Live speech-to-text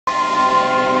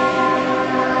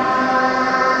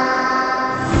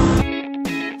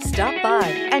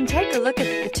and take a look at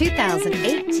the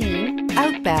 2018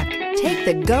 Outback. Take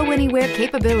the go-anywhere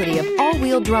capability of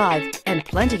all-wheel drive and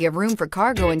plenty of room for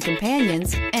cargo and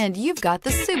companions, and you've got the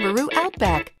Subaru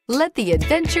Outback. Let the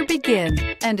adventure begin,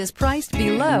 and is priced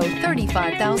below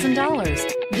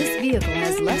 $35,000. This vehicle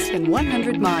has less than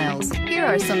 100 miles. Here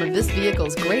are some of this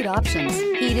vehicle's great options: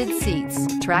 heated seats,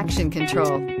 traction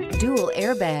control, dual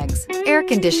airbags, air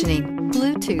conditioning,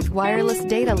 Bluetooth wireless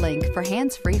data link for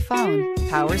hands-free phone,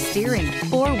 power steering,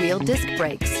 four-wheel disc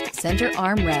brakes, center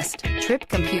armrest, trip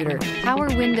computer, power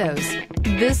windows.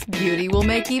 This beauty will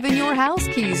make even your house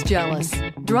keys jealous.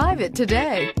 Drive it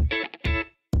today.